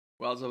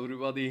What's up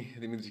everybody,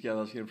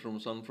 Dimitris here from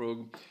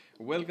SunFrog.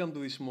 Welcome to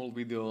this small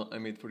video I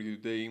made for you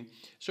today.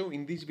 So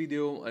in this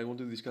video I want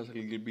to discuss a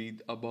little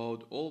bit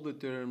about all the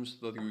terms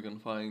that you can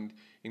find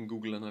in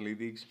Google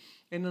Analytics,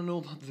 and I know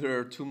that there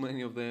are too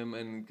many of them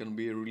and it can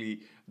be a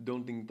really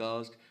daunting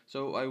task,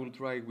 so I will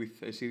try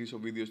with a series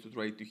of videos to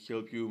try to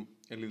help you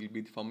a little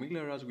bit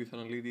familiarize with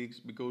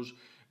analytics, because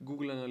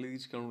Google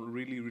Analytics can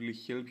really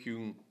help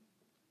you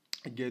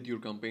get your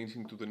campaigns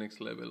into the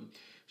next level.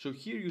 So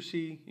here you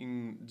see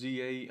in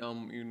GA,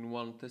 I'm in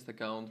one test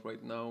account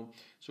right now.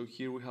 So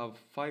here we have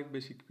 5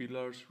 basic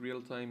pillars: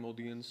 real-time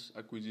audience,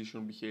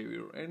 acquisition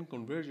behavior and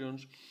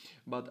conversions,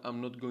 but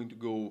I'm not going to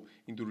go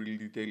into real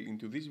detail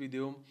into this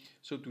video.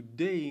 So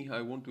today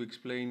I want to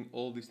explain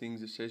all these things,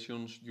 the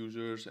sessions,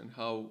 users, and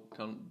how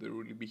can they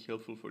really be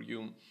helpful for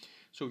you.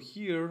 So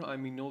here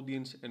I'm in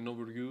audience and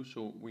overview,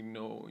 so we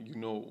know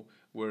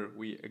where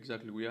we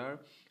are.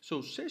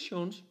 So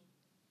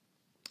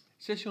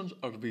Sessions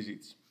are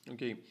visits,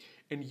 okay,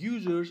 and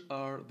users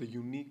are the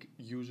unique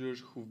users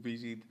who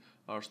visit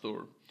our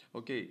store.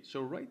 Okay,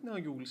 so right now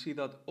you will see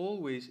that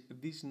always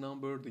this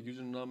number, the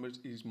user numbers,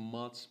 is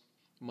much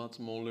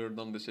smaller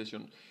than the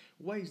session.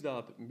 Why is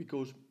that?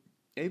 Because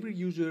every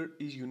user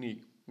is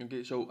unique.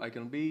 Okay, so I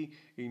can be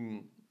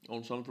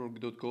on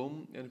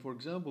sunfrog.com, and for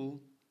example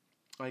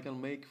I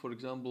can make, for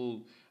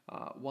example,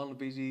 one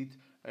visit,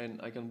 and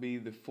I can be,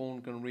 the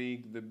phone can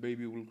ring, the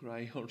baby will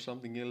cry, or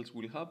something else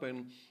will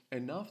happen,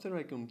 and after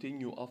I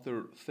continue,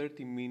 after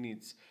 30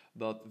 minutes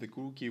that the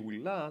cookie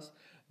will last,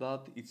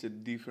 that it's a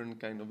different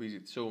kind of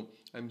visit. So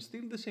I'm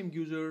still the same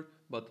user,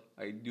 but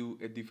I do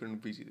a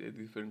different visit, a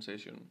different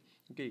session.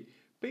 Okay,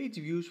 page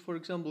views, for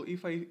example,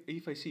 if I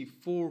see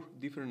 4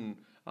 different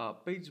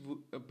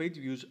page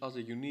views as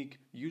a unique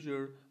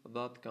user,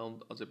 that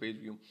count as a page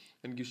view.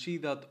 And you see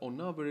that on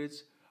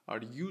average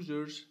our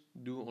users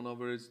do on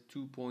average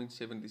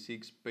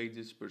 2.76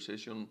 pages per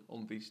session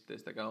on this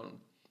test account.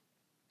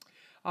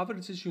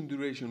 Average session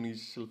duration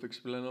is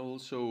self-explanable,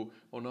 so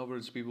on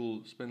average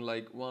people spend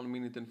like 1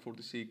 minute and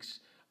 46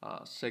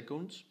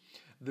 seconds.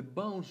 The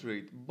bounce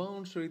rate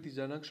is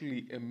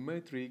actually a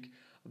metric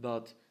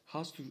that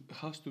has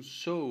to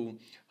show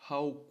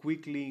how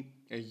quickly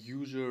a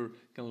user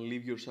can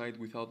leave your site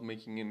without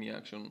making any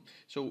action.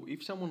 So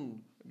if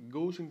someone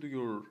goes into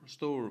your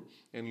store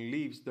and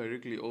leaves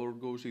directly, or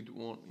goes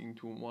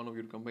into one of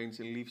your campaigns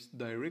and leaves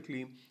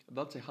directly,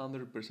 that's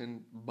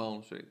 100%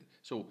 bounce rate.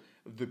 So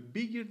the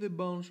bigger the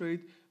bounce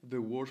rate,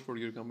 the worse for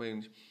your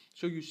campaigns.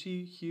 So you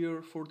see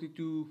here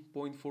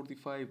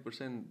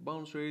 42.45%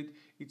 bounce rate,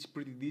 it's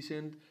pretty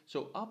decent.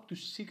 So up to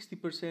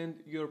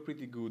 60% you're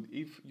pretty good.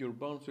 If your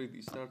bounce rate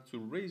starts to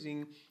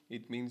raising,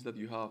 it means that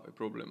you have a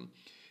problem.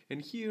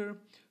 And here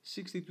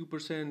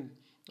 62%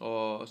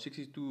 or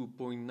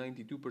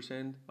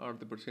 62.92% are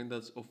the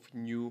percentage of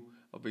new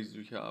visits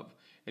you have.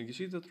 And you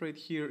see that right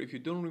here. If you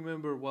don't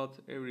remember what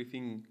every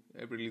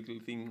little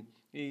thing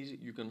is,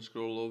 you can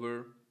scroll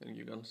over and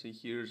you can see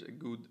here's a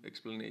good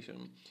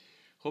explanation.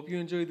 Hope you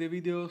enjoyed the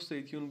video.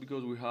 Stay tuned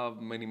because we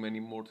have many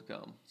more to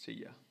come.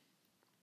 See ya.